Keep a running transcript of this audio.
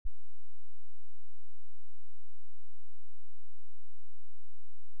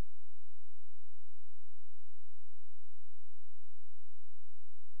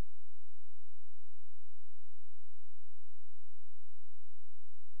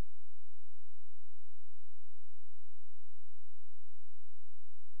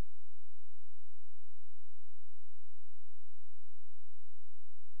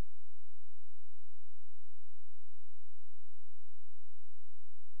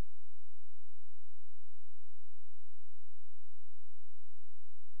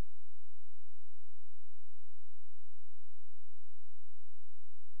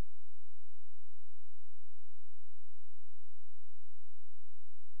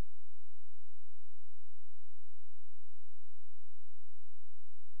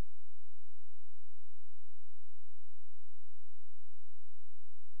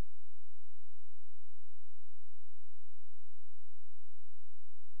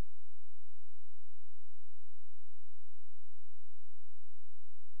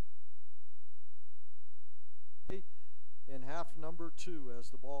half number 2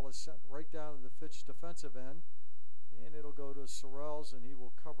 as the ball is sent right down to the Fitch defensive end, and it'll go to Sorrells, and he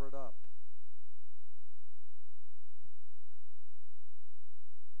will cover it up.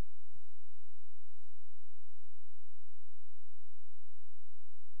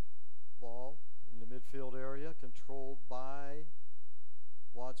 Ball in the midfield area, controlled by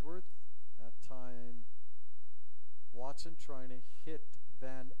Wadsworth. That time Watson trying to hit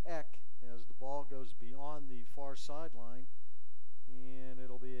Van Eck as the ball goes beyond the far sideline, and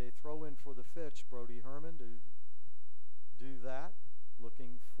it'll be a throw-in for the Fitch. Brody Herman to do that,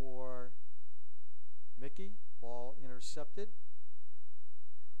 looking for Mickey. Ball intercepted,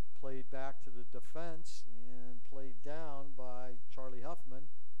 played back to the defense, and played down by Charlie Huffman.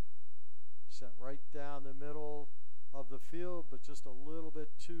 Sent right down the middle of the field, but just a little bit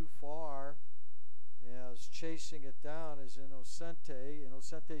too far, as chasing it down is Innocente.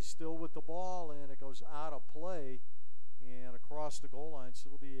 Innocente's still with the ball, and it goes out of play and across the goal line, so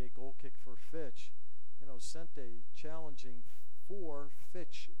it'll be a goal kick for Fitch. Innocente challenging 4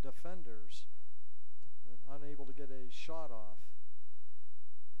 Fitch defenders, but unable to get a shot off.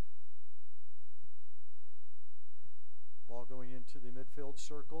 Ball going into the midfield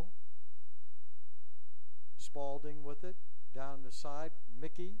circle. Spalding with it, down the side.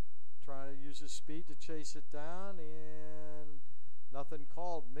 Mickey trying to use his speed to chase it down, and nothing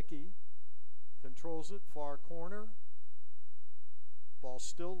called. Mickey controls it, far corner. Ball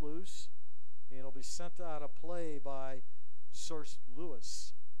still loose, and it'll be sent out of play by Sir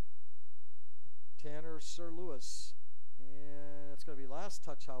Lewis. Tanner Sir Lewis. And it's going to be last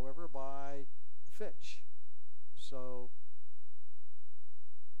touch, however, by Fitch. So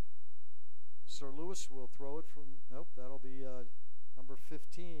Sir Lewis will throw it from, nope, that'll be number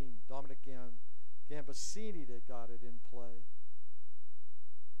 15, Dominic Gambasini, that got it in play.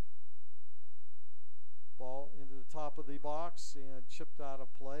 Ball into the top of the box and chipped out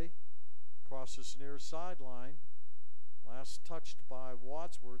of play. Crosses near sideline. Last touched by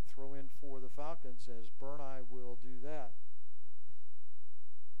Wadsworth, throw in for the Falcons as Burney will do that.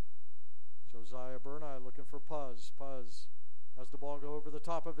 Josiah Burney looking for Puz. Puz has the ball go over the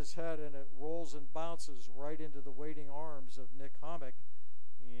top of his head, and it rolls and bounces right into the waiting arms of Nick Hommick,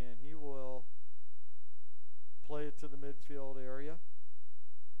 and he will play it to the midfield area.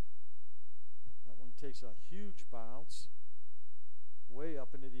 That one takes a huge bounce, way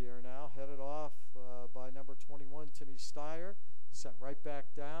up into the air now, headed off by number 21, Timmy Steyer, sent right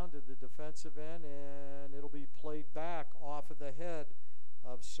back down to the defensive end, and it'll be played back off of the head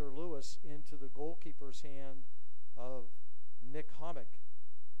of Sir Lewis into the goalkeeper's hand of Nick Hommick.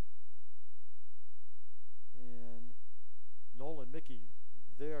 And Nolan Mickey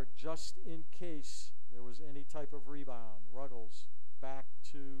there just in case there was any type of rebound. Ruggles back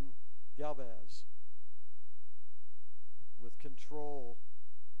to Galvez. With control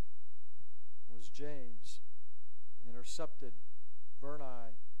was James. Intercepted.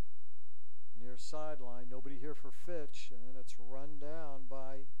 Burney near sideline. Nobody here for Fitch, and it's run down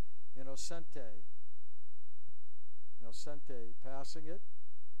by Innocente. Innocente passing it.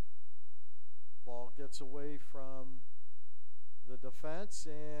 Ball gets away from the defense,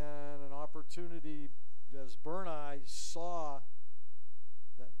 and an opportunity as Burney saw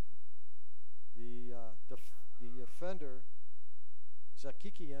that the offender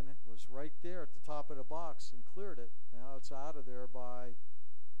Zakikian was right there at the top of the box and cleared it. Now it's out of there by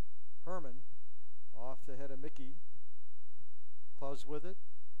Herman, off the head of Mickey. Puz with it.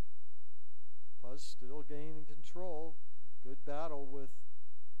 Puz still gaining control. Good battle with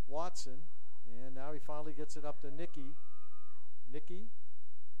Watson. And now he finally gets it up to Mickey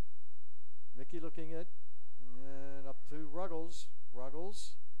looking at, and up to Ruggles.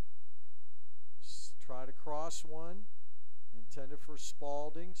 Ruggles try to cross one. Intended for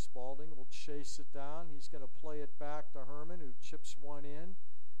Spalding. Spalding will chase it down. He's going to play it back to Herman, who chips one in.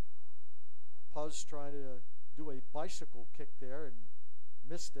 Puz trying to do a bicycle kick there and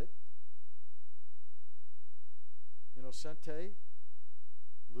missed it. Innocente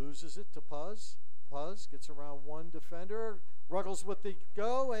loses it to Puz. Puz gets around one defender. Ruggles with the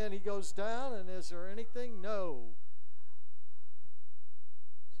go, and he goes down. And is there anything? No.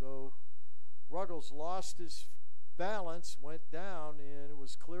 So Ruggles lost his balance, went down, and it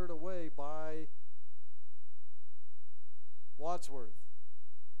was cleared away by Wadsworth.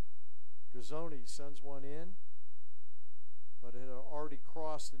 Gazzoni sends one in, but it had already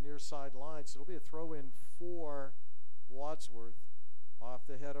crossed the near side line, so it'll be a throw-in for Wadsworth off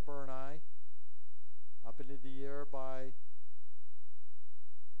the head of Burney. Up into the air by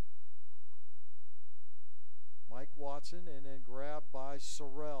Mike Watson, and then grabbed by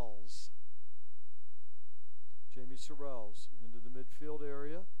Sorrells. Jamie Sorrells into the midfield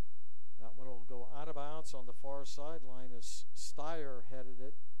area. That one will go out of bounds on the far sideline as Steyer headed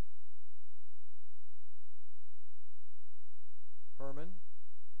it. Herman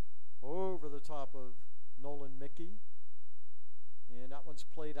over the top of Nolan Mickey. And that one's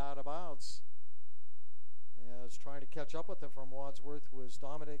played out of bounds. As trying to catch up with him from Wadsworth was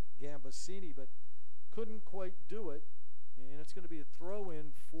Dominic Gambasini, but couldn't quite do it. And it's going to be a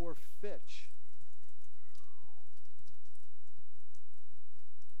throw-in for Fitch.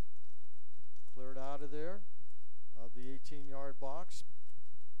 Cleared out of there, of the 18-yard box.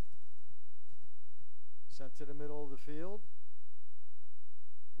 Sent to the middle of the field.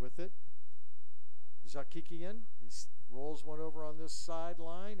 With it, Zakikian. He rolls one over on this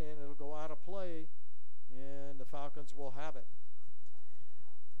sideline, and it'll go out of play, and the Falcons will have it.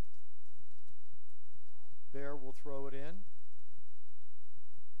 Bear will throw it in.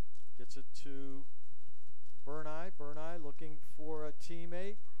 Gets it to Burneye. Burneye looking for a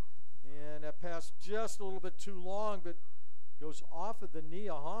teammate. And that pass just a little bit too long, but goes off of the knee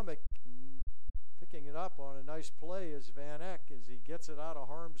of Homick. And picking it up on a nice play is Van Eck as he gets it out of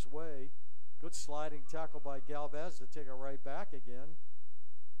harm's way. Good sliding tackle by Galvez to take it right back again.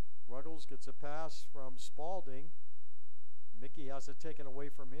 Ruggles gets a pass from Spalding. Mickey has it taken away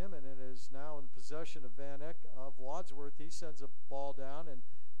from him, and it is now in possession of Van Eck of Wadsworth. He sends a ball down, and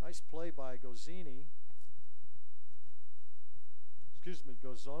nice play by Gozzoni.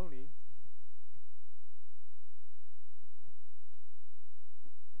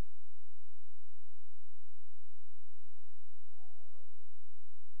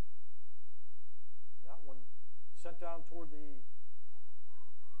 That one sent down toward the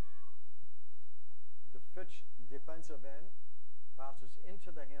Fitch defensive end. Bounces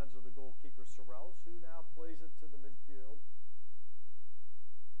into the hands of the goalkeeper Sorrells, who now plays it to the midfield.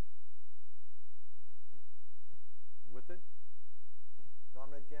 With it,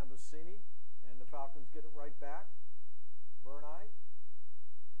 Dominic Gambasini, and the Falcons get it right back. Burneye.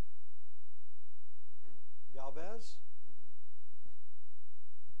 Galvez.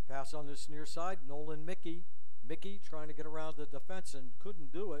 Pass on this near side, Nolan Mickey. Mickey trying to get around the defense and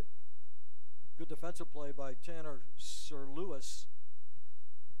couldn't do it. Good defensive play by Tanner Sir Lewis.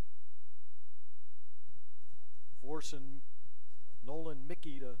 Forcing Nolan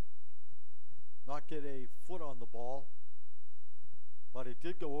Mickey to not get a foot on the ball. But it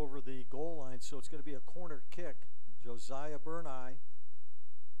did go over the goal line, so it's going to be a corner kick. Josiah Burneye,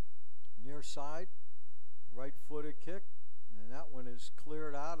 near side, right-footed kick, and that one is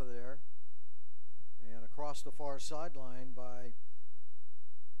cleared out of there. And across the far sideline by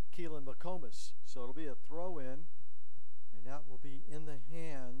Keelan McComas. So it'll be a throw-in, and that will be in the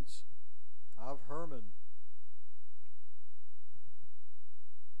hands of Herman.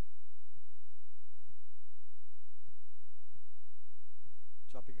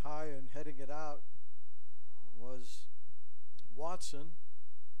 Jumping high and heading it out was Watson.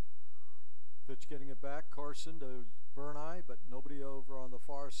 Fitch getting it back. Carson to Burneye, but nobody over on the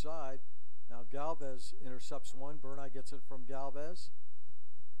far side. Now Galvez intercepts one. Burneye gets it from Galvez.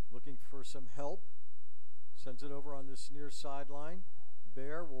 Looking for some help. Sends it over on this near sideline.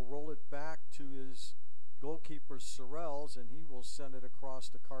 Bear will roll it back to his goalkeeper Sorrells, and he will send it across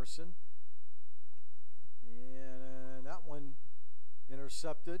to Carson. And that one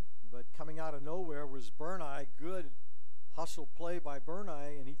intercepted, but coming out of nowhere was Burneye. Good hustle play by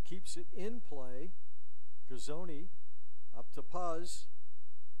Burneye, and he keeps it in play. Gozzoni up to Puz.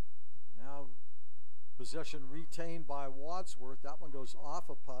 Now possession retained by Wadsworth. That one goes off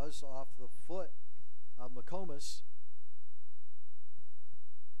of Puz, off the foot of McComas.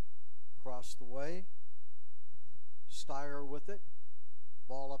 Across the way. Steyer with it.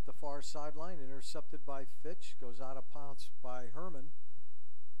 Ball up the far sideline, intercepted by Fitch. Goes out of bounds by Herman.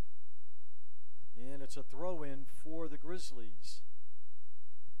 And it's a throw-in for the Grizzlies.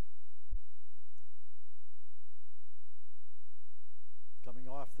 Coming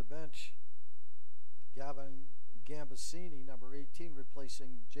off the bench, Gavin Gambasini, number 18,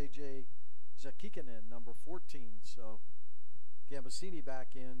 replacing J.J. Zakikinen, number 14. So Gambasini back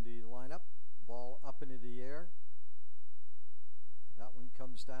in the lineup. Ball up into the air. That one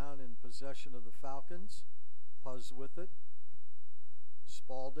comes down in possession of the Falcons. Puz with it.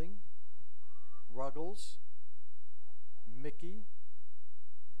 Spalding. Ruggles. Mickey.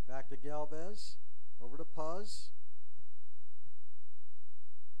 Back to Galvez. Over to Puz.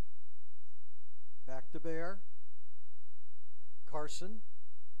 Back to Bear. Carson.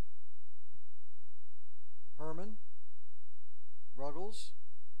 Herman. Ruggles.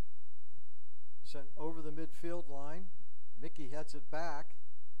 Sent over the midfield line. Mickey heads it back.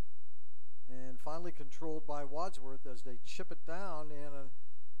 and finally controlled by Wadsworth as they chip it down, and an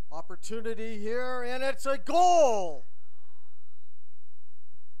opportunity here, and it's a goal!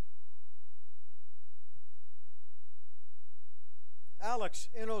 Alex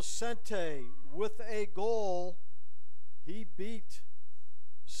Innocente with a goal. He beat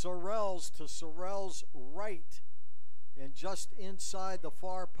Sorrells to Sorrells' right and just inside the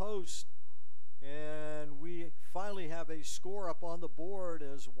far post. And we finally have a score up on the board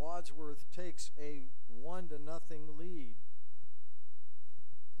as Wadsworth takes a 1-0 lead.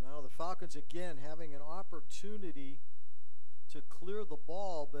 Now the Falcons again having an opportunity to clear the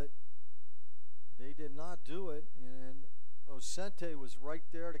ball, but they did not do it, and Osente was right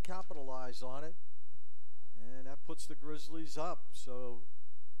there to capitalize on it, and that puts the Grizzlies up. So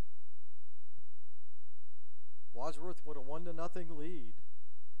Wadsworth with a 1-0 lead.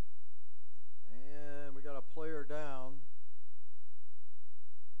 And we got a player down,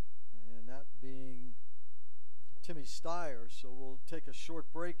 and that being Timmy Steyer. So we'll take a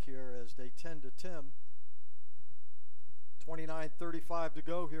short break here as they tend to Tim. 29:35 to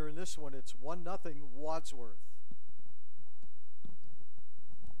go here in this one. It's 1-0 Wadsworth.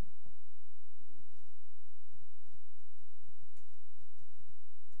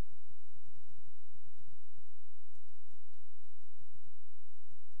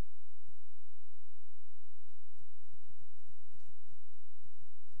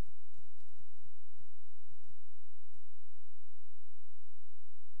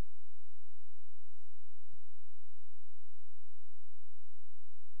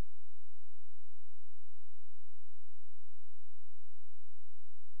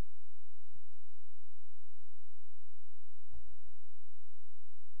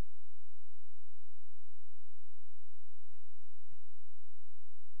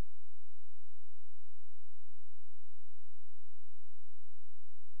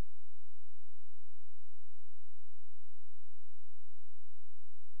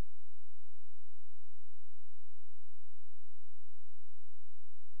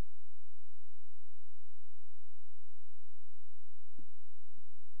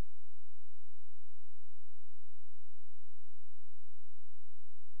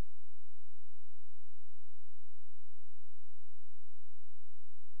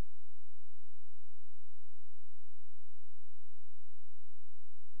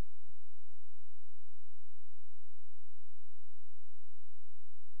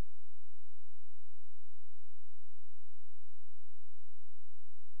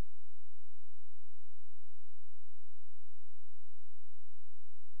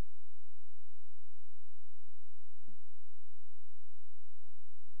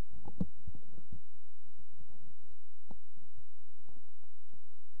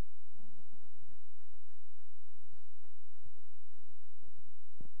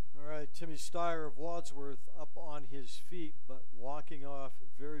 Timmy Steyer of Wadsworth up on his feet, but walking off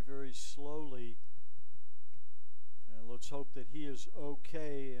very, very slowly. And let's hope that he is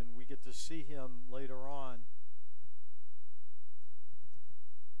okay and we get to see him later on.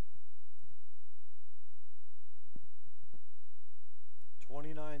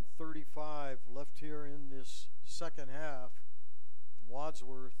 .29:35 left here in this second half.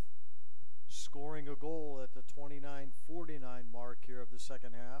 Wadsworth scoring a goal at the 29:49 mark here of the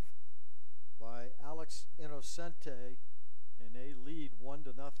second half by Alex Innocente, and they lead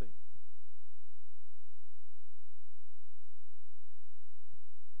 1-0.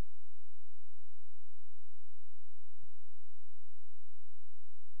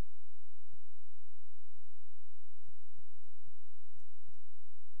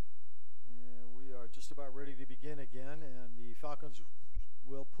 And we are just about ready to begin again, and the Falcons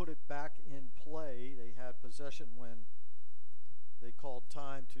will put it back in play. They had possession when they called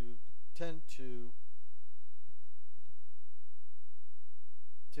time to tend to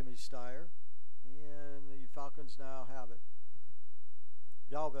Timmy Steyer, and the Falcons now have it.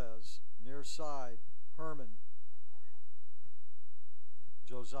 Galvez, near side, Herman.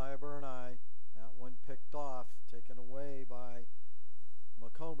 Josiah Burney, that one picked off, taken away by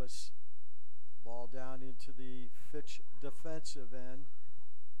McComas. Ball down into the Fitch defensive end.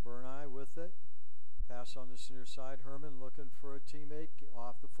 Burney with it. Pass on this near side. Herman looking for a teammate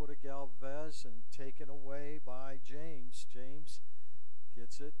off the foot of Galvez and taken away by James. James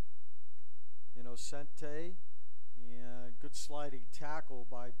gets it. Innocente, and good sliding tackle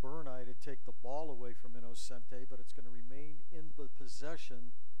by Burney to take the ball away from Innocente, but it's going to remain in the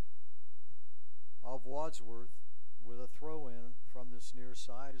possession of Wadsworth with a throw in from this near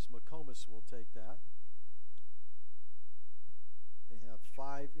side as McComas will take that. They have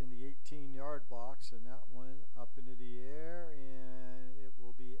 5 in the 18-yard box, and that one up into the air, and it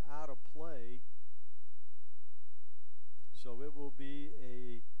will be out of play. So it will be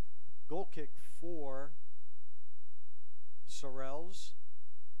a goal kick for Sorrells.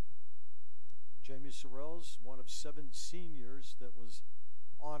 Jamie Sorrells, one of 7 seniors that was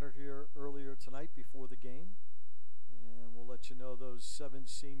honored here earlier tonight before the game. And we'll let you know those 7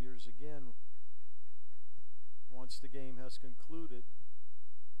 seniors again once the game has concluded.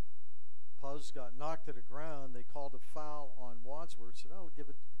 Puz got knocked to the ground. They called a foul on Wadsworth, so that'll give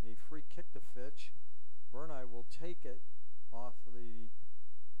it a free kick to Fitch. Burneye will take it off the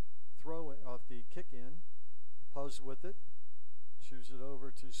off the kick in. Puz with it. Chews it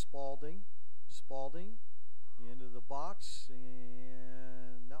over to Spalding. Spalding into the box,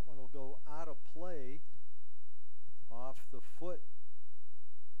 and that one will go out of play off the foot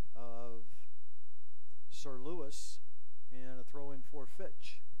of Sir Lewis, and a throw in for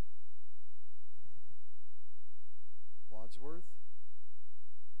Fitch. Wadsworth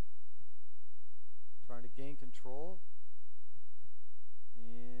trying to gain control,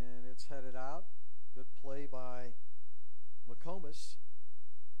 and it's headed out. Good play by McComas.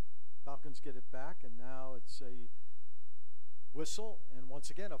 Falcons get it back, and now it's a whistle, and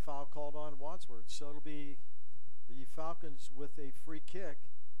once again a foul called on Wadsworth. So it'll be the Falcons with a free kick.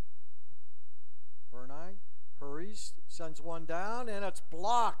 Burneye hurries, sends one down, and it's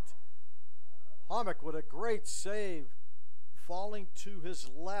blocked. Hommick with a great save, falling to his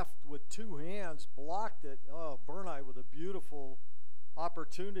left with 2 hands, blocked it. Oh, Burneye with a beautiful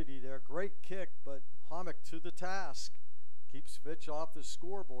opportunity there. Great kick, but Hommick to the task. Keeps Fitch off the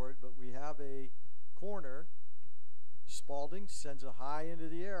scoreboard, but we have a corner. Spalding sends it high into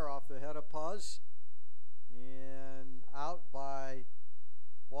the air off the head of Puz, and out by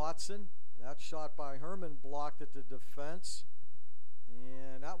Watson. That shot by Herman blocked at the defense,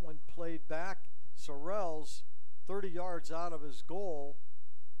 and that one played back. Sorrells 30 yards out of his goal,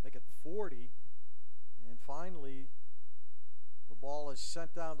 make it 40, and finally the ball is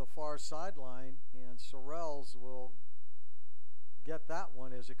sent down the far sideline, and Sorrells will get that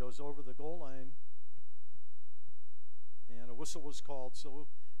one as it goes over the goal line, and a whistle was called. So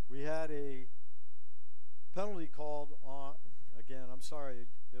we had a penalty called on, again, I'm sorry,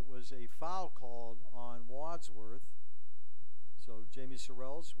 it was a foul called on Wadsworth. So Jamie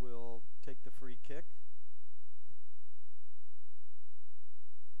Sorrells will take the free kick.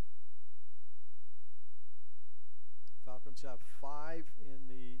 Falcons have 5 in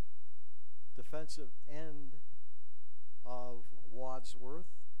the defensive end of Wadsworth.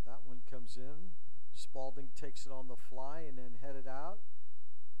 That one comes in. Spalding takes it on the fly and then headed out.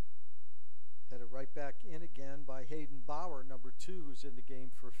 Headed right back in again by Hayden Bauer, number 2, who's in the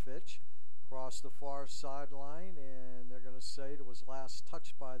game for Fitch. Across the far sideline, and they're going to say it was last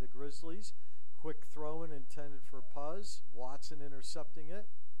touched by the Grizzlies. Quick throw-in intended for Puz. Watson intercepting it,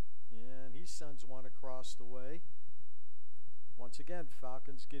 and he sends one across the way. Once again,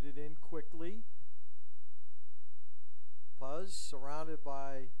 Falcons get it in quickly. Puz surrounded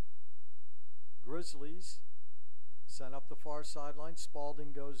by Grizzlies. Sent up the far sideline.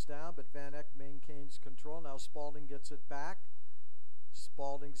 Spalding goes down, but Van Eck maintains control. Now Spalding gets it back.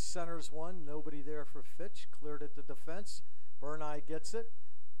 Spalding centers one. Nobody there for Fitch. Cleared at the defense. Burneye gets it.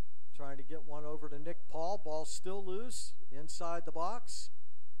 Trying to get one over to Nick Paul. Ball still loose inside the box.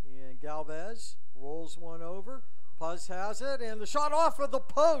 And Galvez rolls one over. Puz has it. And the shot off of the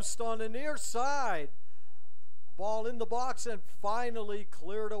post on the near side. Ball in the box and finally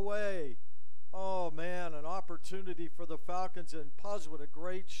cleared away. Oh, man, an opportunity for the Falcons, and Puz with a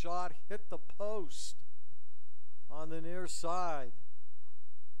great shot hit the post on the near side.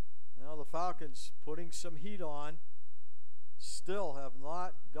 Now the Falcons putting some heat on, still have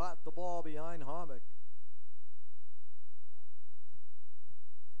not got the ball behind Hommick.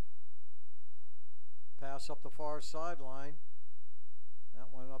 Pass up the far sideline. That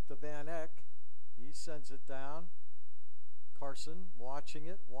one up to Van Eck. He sends it down. Carson watching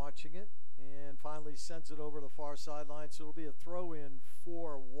it, and finally sends it over the far sideline. So it'll be a throw-in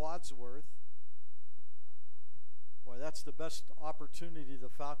for Wadsworth. Boy, that's the best opportunity the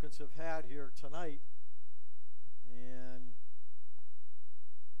Falcons have had here tonight. And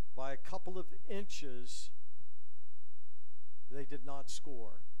by a couple of inches, they did not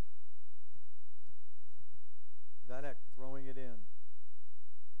score. Van Eck throwing it in.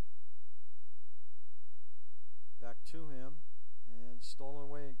 Back to him, and stolen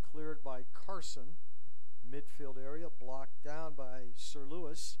away and cleared by Carson. Midfield area blocked down by Sir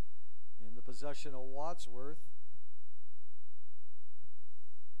Lewis in the possession of Wadsworth.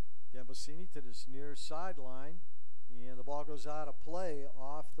 Gambasini to this near sideline, and the ball goes out of play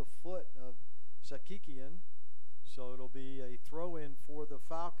off the foot of Sakikian. So it'll be a throw-in for the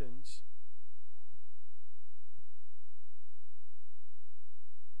Falcons.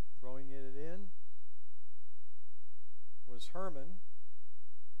 Throwing it in was Herman.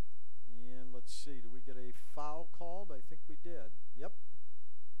 And let's see, do we get a foul called? I think we did. Yep.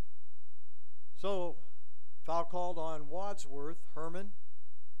 So, foul called on Wadsworth. Herman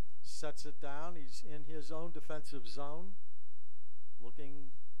sets it down. He's in his own defensive zone,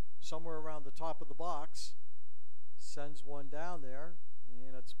 looking somewhere around the top of the box. Sends one down there,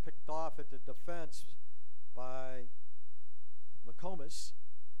 and it's picked off at the defense by McComas.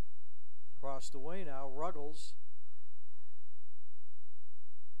 Crossed away now, Ruggles.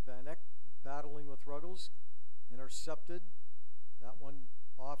 Van Eck battling with Ruggles, intercepted. That one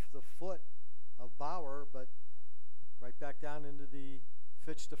off the foot of Bauer, but right back down into the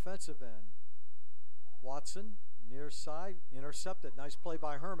Fitch defensive end. Watson, near side, intercepted. Nice play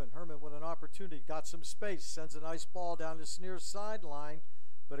by Herman. Herman with an opportunity, got some space, sends a nice ball down this near sideline,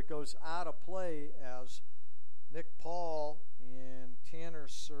 but it goes out of play as Nick Paul and Tanner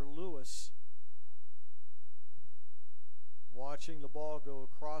Sir Lewis watching the ball go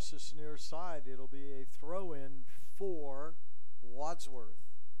across this near side. It'll be a throw-in for Wadsworth.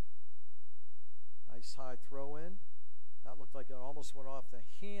 Nice high throw-in. That looked like it almost went off the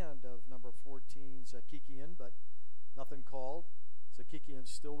hand of number 14, Zakikian, but nothing called. Zakikian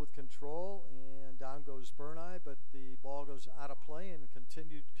still with control, and down goes Burneye, but the ball goes out of play and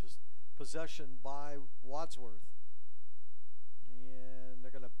continued possession by Wadsworth. And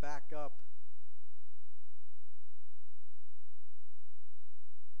they're going to back up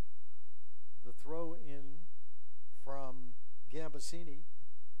the throw in from Gambasini.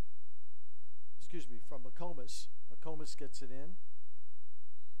 From McComas. McComas gets it in.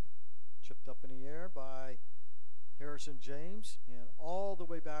 Chipped up in the air by Harrison James and all the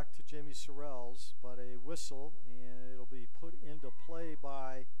way back to Jamie Sorrells, but a whistle, and it'll be put into play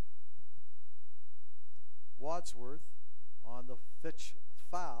by Wadsworth on the Fitch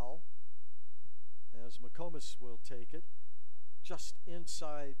foul, as McComas will take it just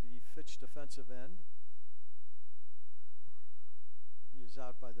inside the Fitch defensive end. He is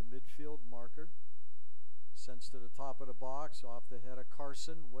out by the midfield marker. Sends to the top of the box, off the head of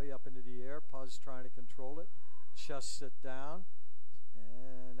Carson, way up into the air. Puz trying to control it. Chests it down.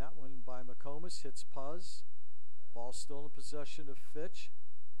 And that one by McComas hits Puz. Ball still in possession of Fitch.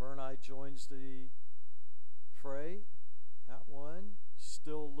 Burneye joins the fray. That one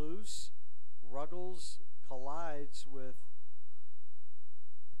still loose. Ruggles collides with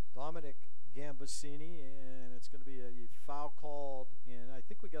Dominic Gambasini, and it's going to be a foul called, and I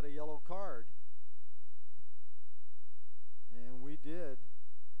think we got a yellow card. And we did.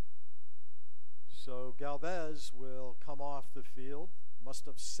 So Galvez will come off the field. Must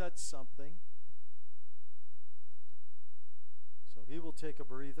have said something. So he will take a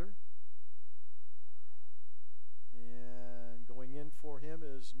breather. And going in for him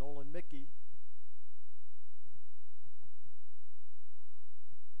is Nolan Mickey.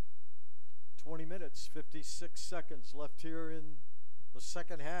 .20, 56 seconds left here in the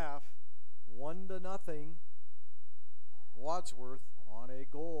second half. 1-0. Wadsworth on a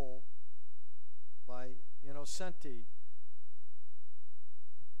goal by Innocenti.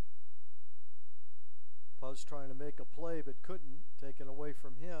 Puz trying to make a play but couldn't. Taken away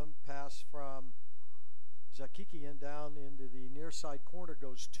from him. Pass from Zakikian down into the near side corner.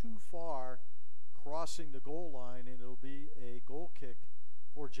 Goes too far, crossing the goal line, and it'll be a goal kick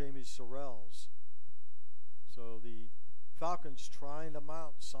for Jamie Sorrells. So the Falcons trying to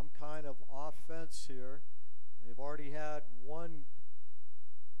mount some kind of offense here. They've already had one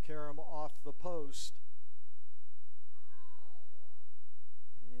carom off the post.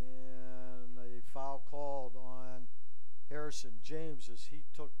 And a foul called on Harrison James as he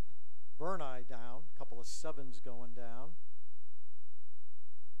took Burneye down. A couple of sevens going down.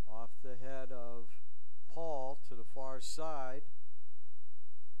 Off the head of Paul to the far side.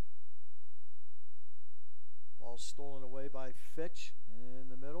 Ball stolen away by Fitch in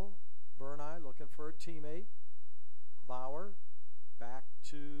the middle. Burneye looking for a teammate. Bauer back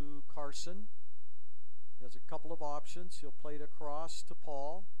to Carson. He has a couple of options. He'll play it across to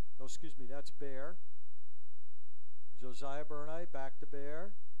Paul. Oh, excuse me, that's Bear. Josiah Burneye back to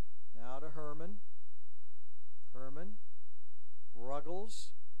Bear. Now to Herman. Herman.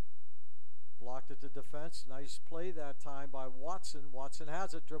 Ruggles. Blocked at the defense. Nice play that time by Watson. Watson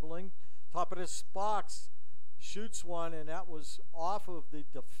has it, dribbling. Top of his box. Shoots one, and that was off of the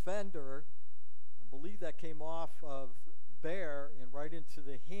defender. I believe that came off of Bear and right into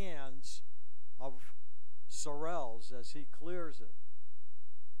the hands of Sorrells as he clears it.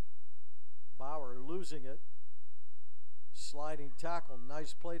 Bauer losing it. sliding tackle.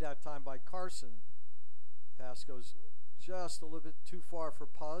 Nice play that time by Carson. Pass goes just a little bit too far for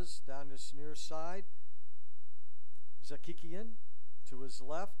Puz down this near side. Zakikian to his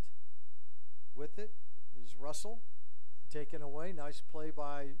left. With it is Russell. Taken away. Nice play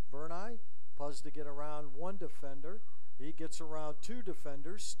by Bernai. Puz to get around one defender. He gets around two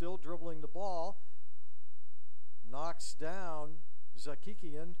defenders, still dribbling the ball. Knocks down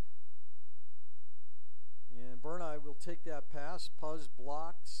Zakikian. And Bernai will take that pass. Puz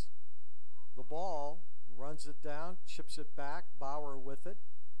blocks the ball, runs it down, chips it back. Bauer with it.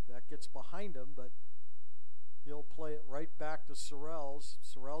 That gets behind him, but he'll play it right back to Sorrells.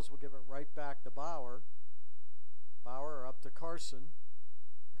 Sorrells will give it right back to Bauer. Bauer up to Carson.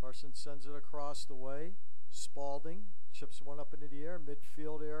 Carson sends it across the way. Spalding chips one up into the air,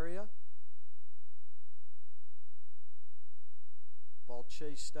 midfield area. Ball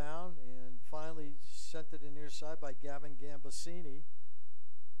chased down and finally sent it in near side by Gavin Gambasini.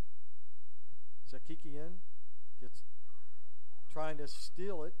 Zakikian gets trying to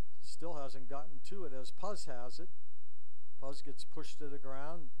steal it. Still hasn't gotten to it as Puz has it. Puz gets pushed to the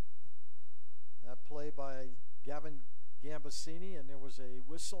ground. That play by Gavin Gambasini, and there was a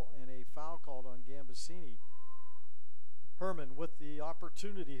whistle and a foul called on Gambasini. Herman with the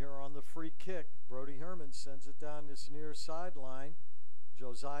opportunity here on the free kick. Brody Herman sends it down this near sideline.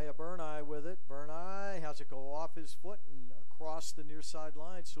 Josiah Bernai with it. Bernai has it go off his foot and across the near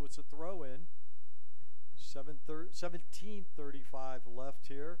sideline, so it's a throw in. 17:35 left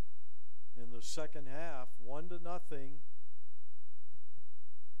here in the second half. 1-0.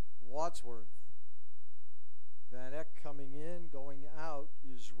 Wadsworth. Van Eck coming in, going out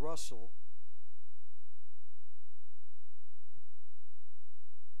is Russell.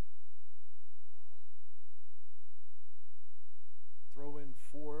 Throw in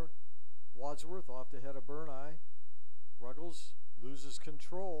for Wadsworth off the head of Bernai. Ruggles loses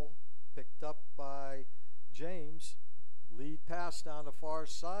control. Picked up by James. Lead pass down the far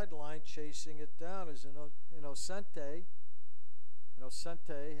sideline. Chasing it down is Innocente.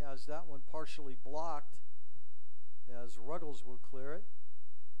 Innocente has that one partially blocked as Ruggles will clear it.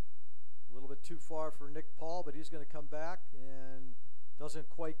 A little bit too far for Nick Paul, but he's going to come back and doesn't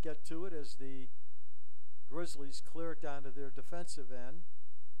quite get to it as the Grizzlies clear it down to their defensive end.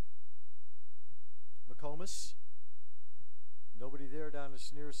 McComas. Nobody there down the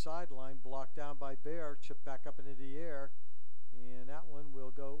near sideline. Blocked down by Bear. Chipped back up into the air. And that one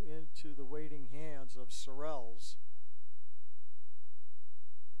will go into the waiting hands of Sorrells.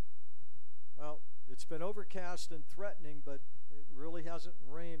 Well, it's been overcast and threatening, but it really hasn't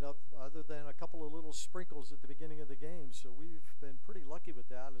rained up other than a couple of little sprinkles at the beginning of the game. So we've been pretty lucky with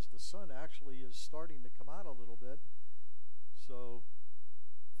that as the sun actually is starting to come out a little bit. So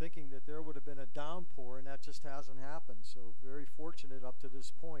thinking that there would have been a downpour, and that just hasn't happened. So very fortunate up to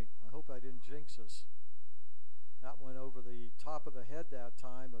this point. I hope I didn't jinx us. That went over the top of the head that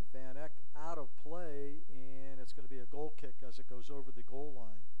time of Van Eck out of play, and it's going to be a goal kick as it goes over the goal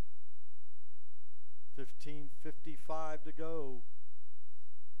line. 15:55 to go.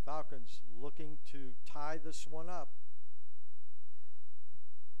 Falcons looking to tie this one up.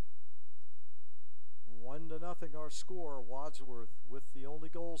 1-0 our score. Wadsworth with the only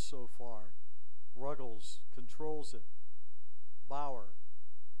goal so far. Ruggles controls it. Bauer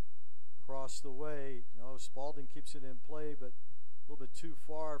across the way. No, Spalding keeps it in play, but a little bit too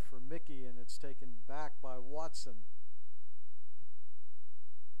far for Mickey, and it's taken back by Watson.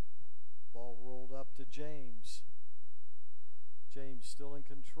 Ball rolled up to James. James still in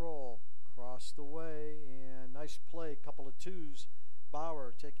control. Crossed the way, and nice play. Couple of twos.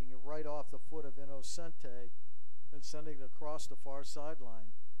 Bauer taking it right off the foot of Innocente and sending it across the far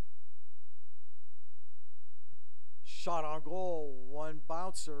sideline. Shot on goal. One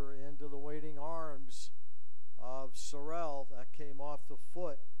bouncer into the waiting arms of Sorrell. That came off the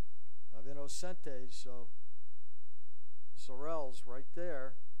foot of Innocente. So Sorrell's right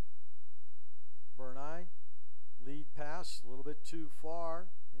there. Bernai, lead pass, a little bit too far,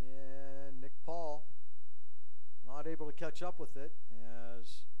 and Nick Paul not able to catch up with it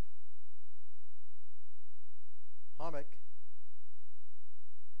as Hommick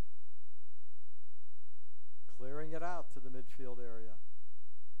clearing it out to the midfield area.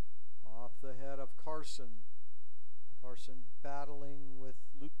 Off the head of Carson. Carson battling with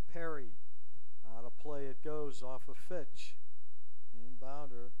Luke Perry. Out of play it goes off of Fitch.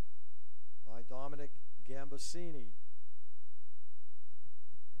 Inbounder by Dominic Gambasini.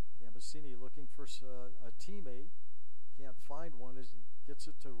 Gambasini looking for a teammate. Can't find one as he gets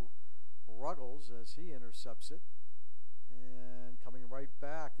it to Ruggles as he intercepts it. And coming right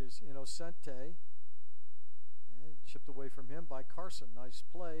back is Innocente. And chipped away from him by Carson. Nice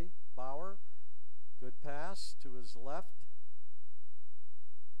play. Bauer, good pass to his left.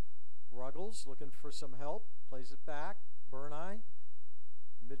 Ruggles looking for some help, plays it back. Burneye,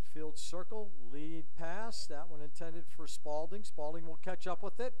 midfield circle, lead pass. That one intended for Spaulding. Spaulding will catch up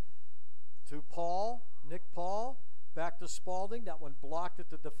with it to Paul, Nick Paul, back to Spaulding. That one blocked at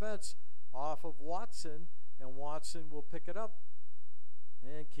the defense off of Watson, and Watson will pick it up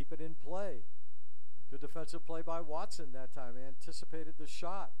and keep it in play. Good defensive play by Watson that time. Anticipated the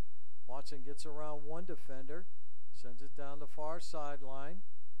shot. Watson gets around one defender, sends it down the far sideline.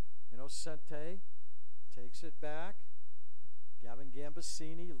 Innocente takes it back. Gavin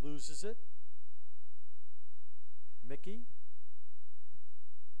Gambasini loses it. Mickey.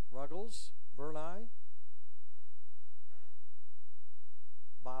 Ruggles. Burneye.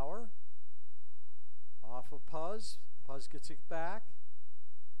 Bauer. Off of Puz. Puz gets it back.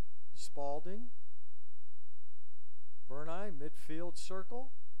 Spaulding. Burneye, midfield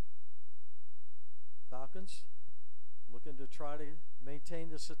circle. Falcons looking to try to maintain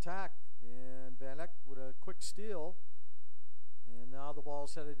this attack. And Van Eck with a quick steal. And now the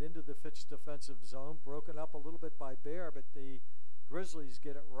ball's headed into the Fitch defensive zone. Broken up a little bit by Bear, but the Grizzlies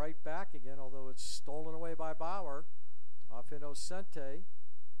get it right back again, although it's stolen away by Bauer. Off Innocente.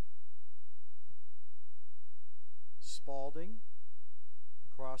 Spaulding.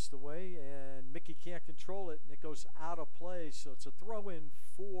 Across the way, and Mickey can't control it, and it goes out of play, so it's a throw-in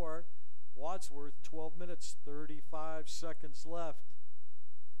for Wadsworth. 12 minutes, 35 seconds left.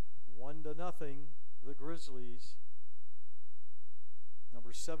 1-0, the Grizzlies.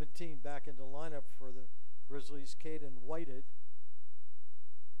 Number 17 back into lineup for the Grizzlies, Caden Whited.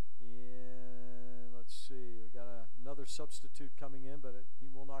 And let's see, we got another substitute coming in, but he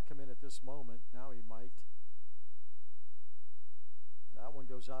will not come in at this moment. Now he might. That one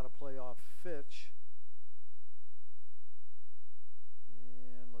goes out of play off Fitch.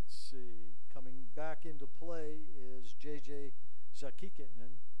 And let's see, coming back into play is J.J.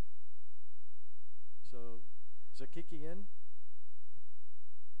 Zakikian. So Zakikian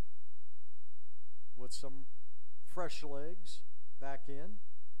with some fresh legs back in.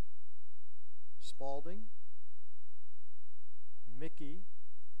 Spaulding. Mickey.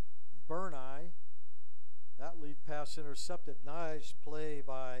 Burneye. That lead pass intercepted. Nice play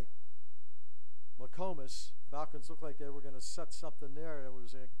by McComas. Falcons looked like they were going to set something there. There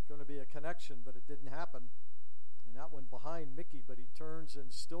was going to be a connection, but it didn't happen. And that one behind Mickey, but he turns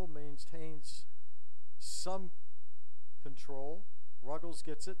and still maintains some control. Ruggles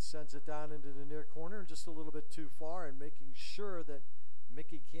gets it, sends it down into the near corner, just a little bit too far, and making sure that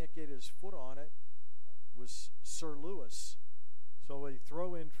Mickey can't get his foot on it was Sir Lewis. So a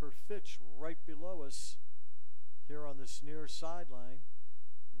throw in for Fitch right below us here on this near sideline,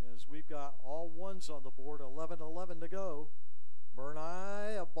 as we've got all ones on the board. 11-11 to go.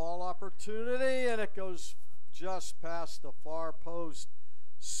 Burneye, a ball opportunity, and it goes just past the far post.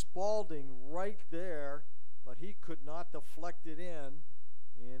 Spaulding right there, but he could not deflect it in,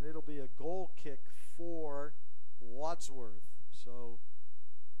 and it'll be a goal kick for Wadsworth. So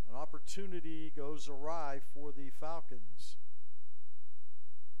an opportunity goes awry for the Falcons.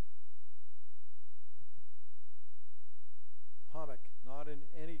 Hommick, not in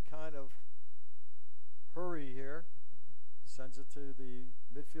any kind of hurry here. Sends it to the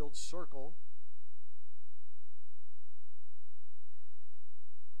midfield circle.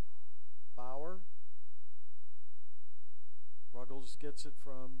 Bauer. Ruggles gets it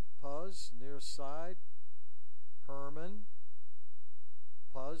from Puz, near side. Herman.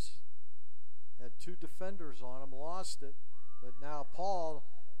 Puz had two defenders on him, lost it, but now Paul,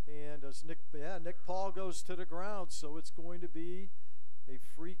 and as Nick Paul goes to the ground, so it's going to be a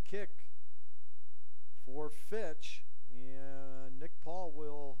free kick for Fitch, and Nick Paul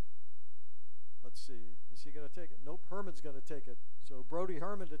will, let's see, is he going to take it? Nope, Herman's going to take it. So Brody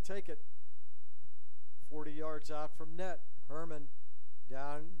Herman to take it 40 yards out from net. Herman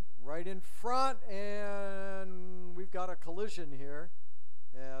down right in front, and we've got a collision here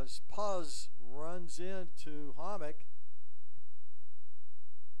as Puz runs into Hommick.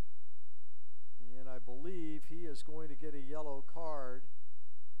 And I believe he is going to get a yellow card.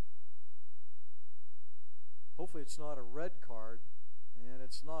 Hopefully it's not a red card, and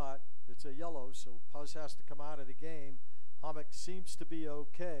it's not. It's a yellow, so Puz has to come out of the game. Hommick seems to be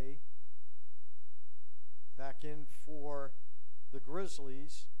okay. Back in for the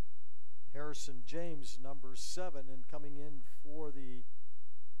Grizzlies, Harrison James, number 7, and coming in for the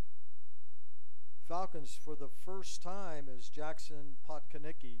Falcons for the first time is Jackson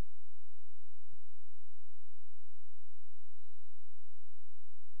Potkanicki.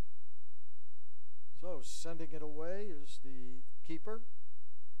 So go. Sending it away is the keeper,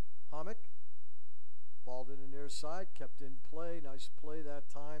 Hummock. Ball to the near side, kept in play. Nice play that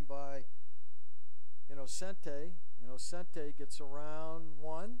time by Innocente. Innocente gets around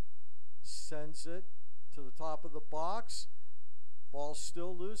one, sends it to the top of the box. Ball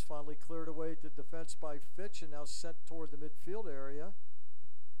still loose, finally cleared away to defense by Fitch and now sent toward the midfield area.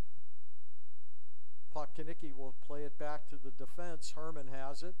 Potkanicki will play it back to the defense. Herman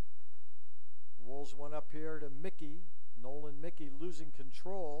has it. Rolls one up here to Mickey. Nolan Mickey losing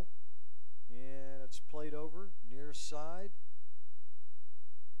control. And it's played over, near side.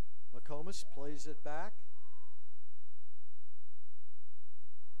 McComas plays it back.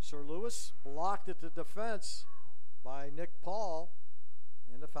 Sir Lewis blocked at the defense by Nick Paul.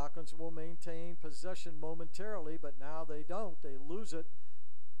 And the Falcons will maintain possession momentarily, but now they don't. They lose it.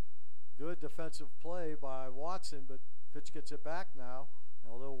 Good defensive play by Watson, but Fitch gets it back now.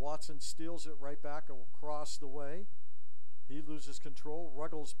 Although Watson steals it right back across the way. He loses control.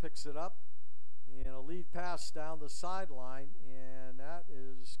 Ruggles picks it up. And a lead pass down the sideline, and that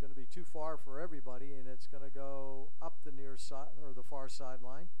is going to be too far for everybody, and it's going to go up the near side or the far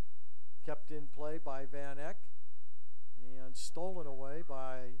sideline. Kept in play by Van Eck and stolen away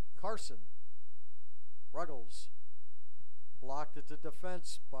by Carson. Ruggles blocked at the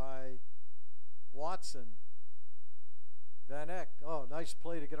defense by Watson. Van Eck, oh, nice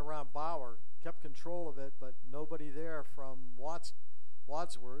play to get around Bauer. Kept control of it, but nobody there from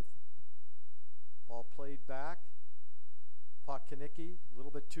Wadsworth. Ball played back. Potkanicki, a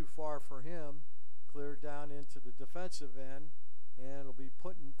little bit too far for him. Cleared down into the defensive end, and it'll be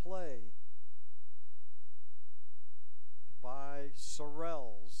put in play by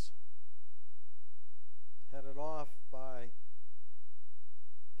Sorrells. Headed off by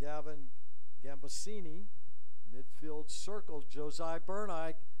Gavin Gambasini. Midfield circle, Josiah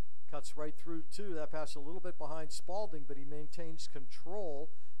Bernai cuts right through two. That pass a little bit behind Spalding, but he maintains control.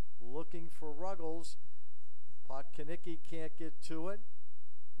 Looking for Ruggles. Potkanicki can't get to it.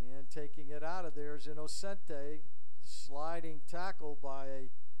 And taking it out of there is Innocente. Sliding tackle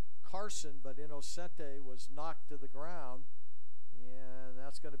by Carson, but Innocente was knocked to the ground. And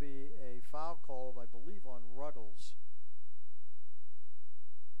that's going to be a foul called, I believe, on Ruggles.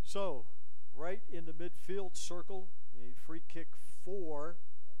 So, right in the midfield circle, a free kick for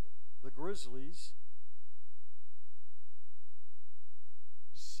the Grizzlies.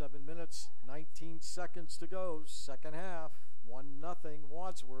 7 minutes, 19 seconds to go, second half, 1-0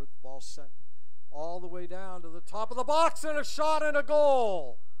 Wadsworth. Ball sent all the way down to the top of the box and a shot and a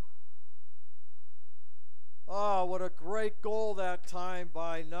goal. Oh, what a great goal that time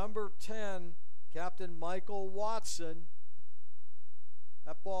by number 10, Captain Michael Watson.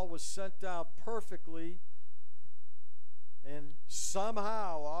 That ball was sent down perfectly, and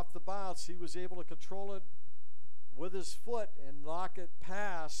somehow off the bounce he was able to control it with his foot and knock it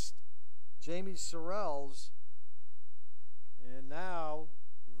past Jamie Sorrells. And now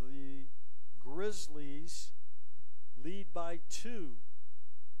the Grizzlies lead by 2.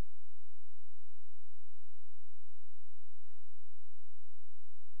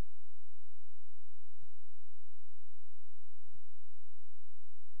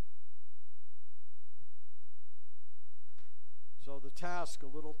 So the task a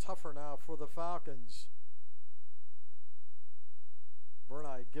little tougher now for the Falcons.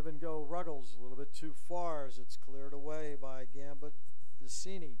 Bernai, give and go Ruggles, a little bit too far as it's cleared away by Gavin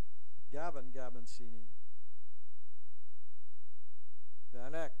Gambasini.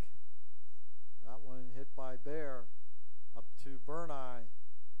 Van Eck, that one hit by Bear, up to Bernai.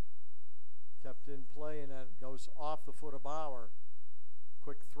 Kept in play, and that goes off the foot of Bauer.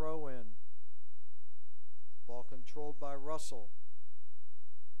 Quick throw in. Ball controlled by Russell.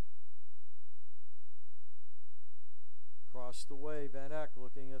 Across the way, Van Eck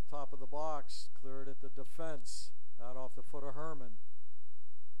looking at the top of the box, cleared at the defense, out off the foot of Herman.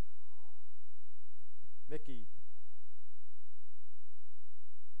 Mickey.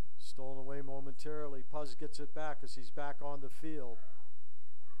 Stolen away momentarily. Puz gets it back as he's back on the field.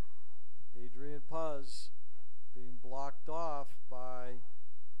 Adrian Puz being blocked off by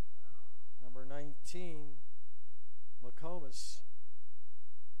number 19, McComas.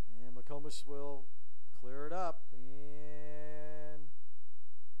 And McComas will clear it up, and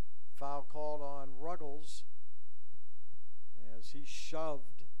foul called on Ruggles as he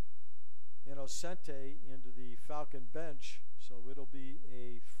shoved Innocente into the Falcon bench. So it'll be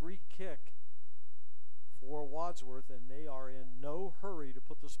a free kick for Wadsworth, and they are in no hurry to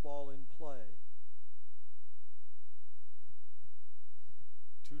put this ball in play.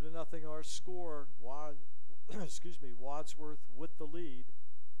 2-0 our score. Wadsworth with the lead.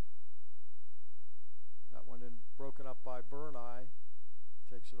 up by Burneye.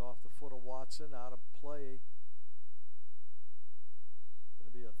 Takes it off the foot of Watson, out of play.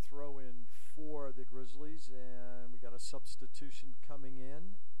 Going to be a throw-in for the Grizzlies, and we got a substitution coming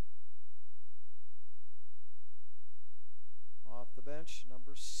in. Off the bench,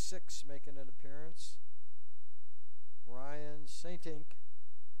 number 6 making an appearance, Ryan Saintink.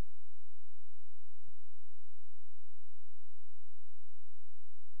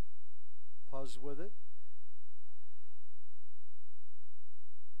 Puzz with it.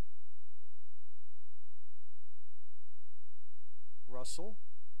 Russell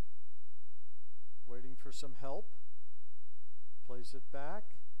waiting for some help. Plays it back.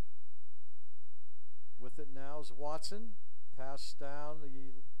 With it now is Watson. Pass down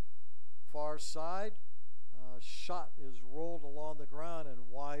the far side. Shot is rolled along the ground and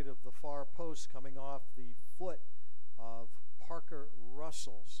wide of the far post, coming off the foot of Parker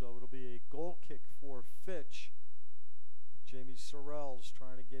Russell. So it'll be a goal kick for Fitch. Jamie Sorrell's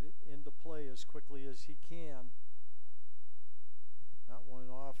trying to get it into play as quickly as he can. That one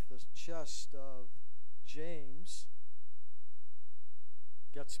off the chest of James.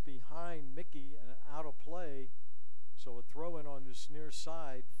 Gets behind Mickey and out of play. So a throw in on this near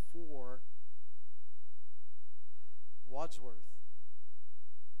side for Wadsworth.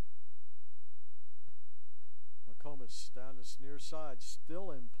 McComas down this near side, still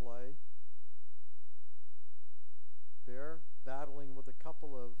in play. Bear battling with a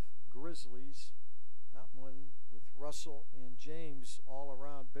couple of Grizzlies. That one with Russell and James all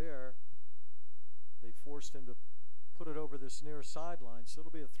around Bear. They forced him to put it over this near sideline. So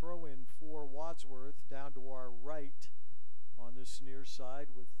it'll be a throw in for Wadsworth down to our right on this near side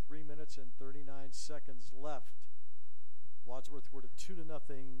with 3 minutes and 39 seconds left. Wadsworth were a 2-0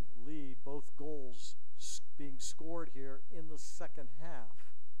 lead, both goals being scored here in the second half.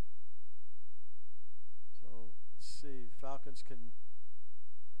 So let's see, Falcons can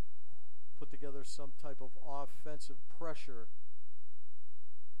put together some type of offensive pressure.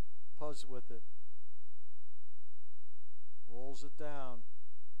 Puzz with it. Rolls it down.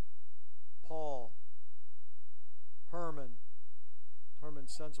 Paul. Herman. Herman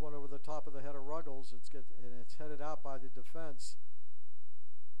sends one over the top of the head of Ruggles. And it's headed out by the defense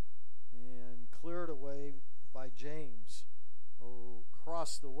and cleared away by James. Oh,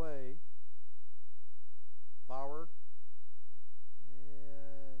 across the way. Bauer.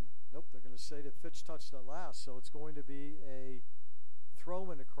 And nope, they're going to say that Fitch touched it last. So it's going to be a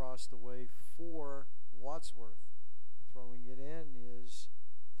throw-in across the way for Wadsworth. Throwing it in is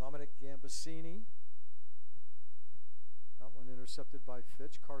Dominic Gambasini. That one intercepted by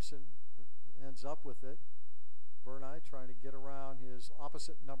Fitch. Carson ends up with it. Burneye trying to get around his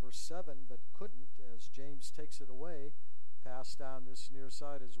opposite number 7, but couldn't as James takes it away. Pass down this near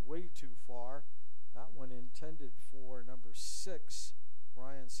side is way too far. That one intended for number 6,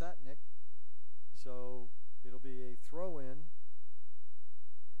 Ryan Satnick. So it'll be a throw-in.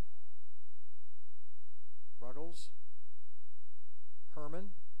 Ruggles. Herman.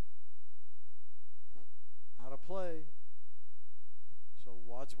 Out of play. So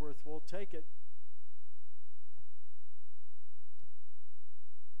Wadsworth will take it.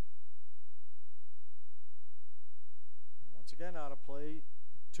 Once again out of play.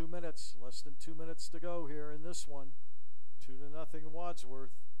 2 minutes, less than 2 minutes to go here in this one. 2-0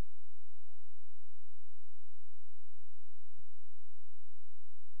 Wadsworth.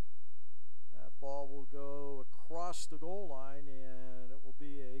 That ball will go across the goal line and it will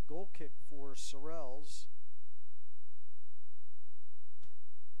be a goal kick for Sorrells.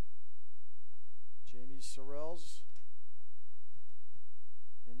 Jamie Sorrells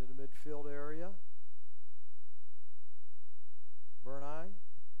into the midfield area. Burneye.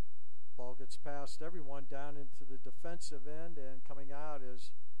 Ball gets past everyone down into the defensive end, and coming out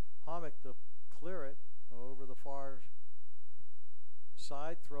is Hommick to clear it over the far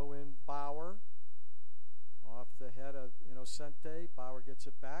side. Throw in Bauer. Off the head of Innocente. Bauer gets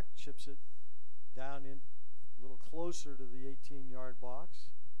it back, chips it down in a little closer to the 18-yard box.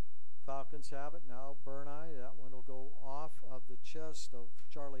 Falcons have it now. Burneye. That one will go off of the chest of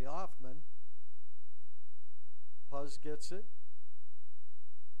Charlie Hoffman. Puzz gets it.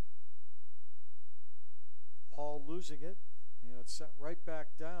 Paul losing it, and it's sent right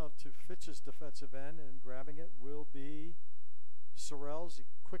back down to Fitch's defensive end, and grabbing it will be Sorrells. He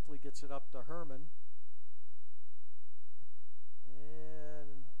quickly gets it up to Herman.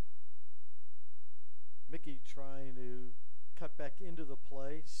 And Mickey trying to cut back into the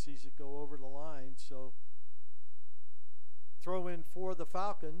play, sees it go over the line, so throw in for the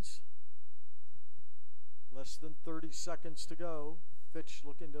Falcons. Less than 30 seconds to go. Fitch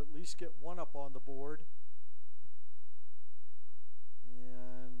looking to at least get one up on the board.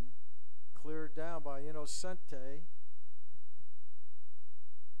 cleared down by Innocente.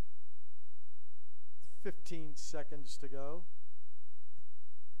 15 seconds to go.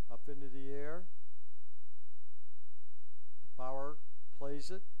 Up into the air. Bauer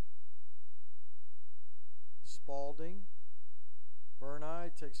plays it. Spalding. Burneye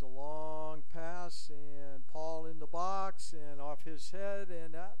takes a long pass, and Paul in the box and off his head,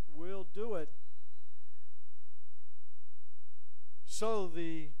 and that will do it. So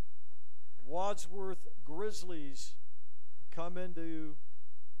the Wadsworth Grizzlies come into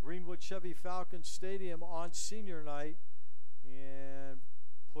Greenwood Chevy Falcon Stadium on senior night and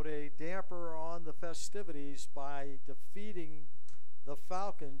put a damper on the festivities by defeating the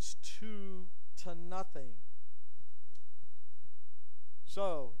Falcons 2-0.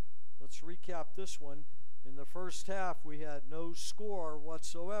 So let's recap this one. In the first half, we had no score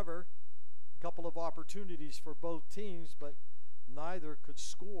whatsoever. A couple of opportunities for both teams, but neither could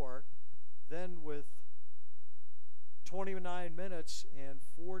score. Then with 29 minutes and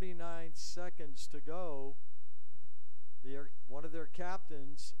 49 seconds to go, one of their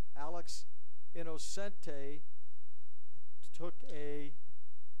captains, Alex Innocente, took a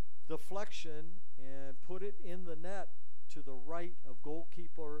deflection and put it in the net to the right of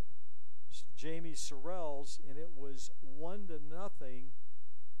goalkeeper Jamie Sorrells, and it was 1-0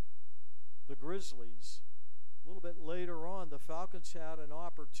 the Grizzlies. A little bit later on, the Falcons had an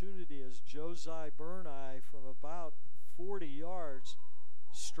opportunity as Josiah Burneye from about 40 yards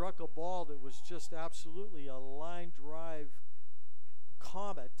struck a ball that was just absolutely a line drive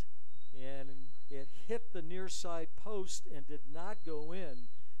comet, and it hit the near side post and did not go in.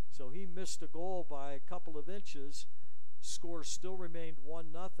 So he missed a goal by a couple of inches. Score still remained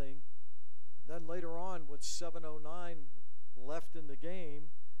 1-0. Then later on, with 7:09 left in the game,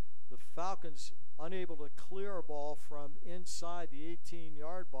 the Falcons, unable to clear a ball from inside the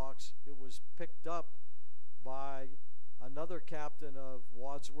 18-yard box, it was picked up by another captain of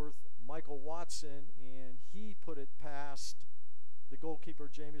Wadsworth, Michael Watson, and he put it past the goalkeeper,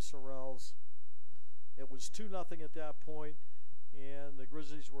 Jamie Sorrells. It was 2-0 at that point, and the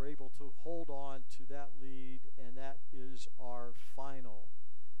Grizzlies were able to hold on to that lead, and that is our final.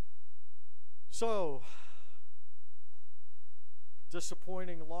 So,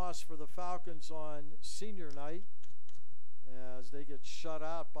 disappointing loss for the Falcons on senior night as they get shut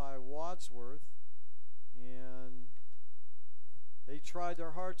out by Wadsworth, and they tried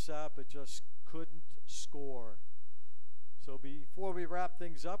their hearts out but just couldn't score. So before we wrap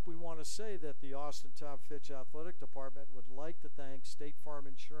things up, we want to say that the Austintown Fitch Athletic Department would like to thank State Farm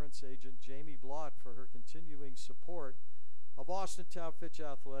Insurance Agent Jamie Blott for her continuing support of Austintown Fitch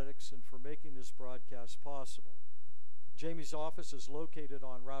Athletics and for making this broadcast possible. Jamie's office is located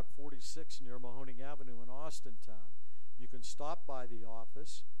on Route 46 near Mahoning Avenue in Austintown. You can stop by the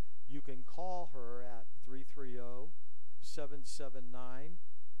office. You can call her at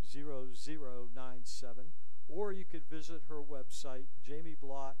 330-779-0097, or you could visit her website,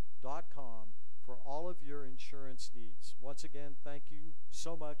 jamieblott.com, for all of your insurance needs. Once again, thank you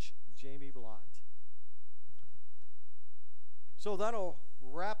so much, Jamie Blott. So that'll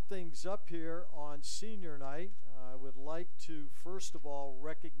wrap things up here on senior night. I would like to first of all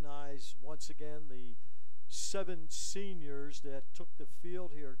recognize once again the 7 seniors that took the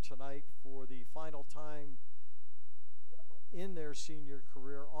field here tonight for the final time in their senior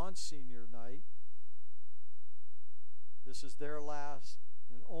career on senior night. This is their last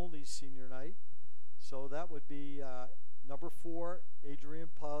and only senior night. So that would be number 4, Adrian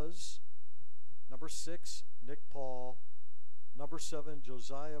Puz, number 6, Nick Paul, number 7,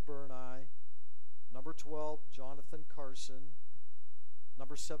 Josiah Burneye, number 12, Jonathan Carson,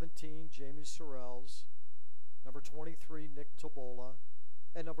 number 17, Jamie Sorrells, number 23, Nick Tobola,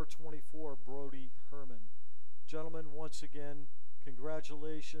 and number 24, Brody Herman. Gentlemen, once again,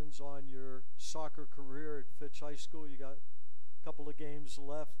 congratulations on your soccer career at Fitch High School. You got a couple of games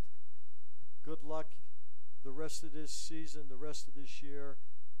left. Good luck the rest of this season, the rest of this year,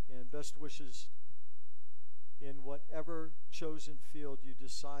 and best wishes in whatever chosen field you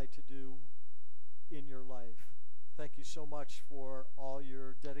decide to do in your life. Thank you so much for all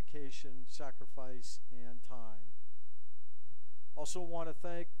your dedication, sacrifice, and time. Also want to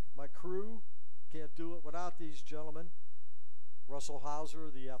thank my crew. Can't do it without these gentlemen. Russell Hauser,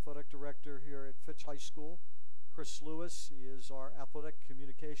 the athletic director here at Fitch High School. Chris Lewis, he is our athletic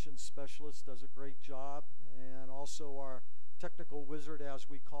communications specialist, does a great job. And also our technical wizard, as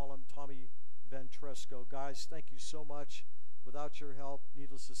we call him, Tommy Ventresco. Guys, thank you so much. Without your help,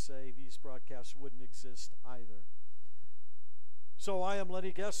 needless to say, these broadcasts wouldn't exist either. So I am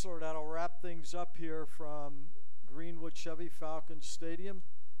Lenny Gessler. That'll wrap things up here from Greenwood Chevy Falcons Stadium.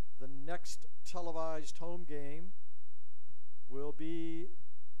 the next televised home game will be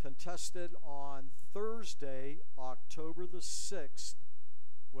contested on Thursday, October the 6th,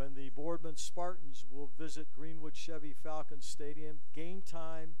 when the Boardman Spartans will visit Greenwood Chevy Falcon Stadium. Game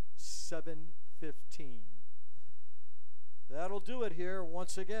time 7:15. That'll do it here.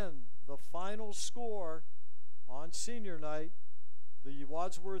 Once again, the final score on senior night: the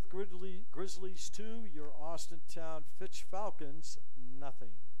Wadsworth Grizzlies 2, your Austintown Fitch Falcons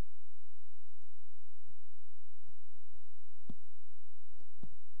 0.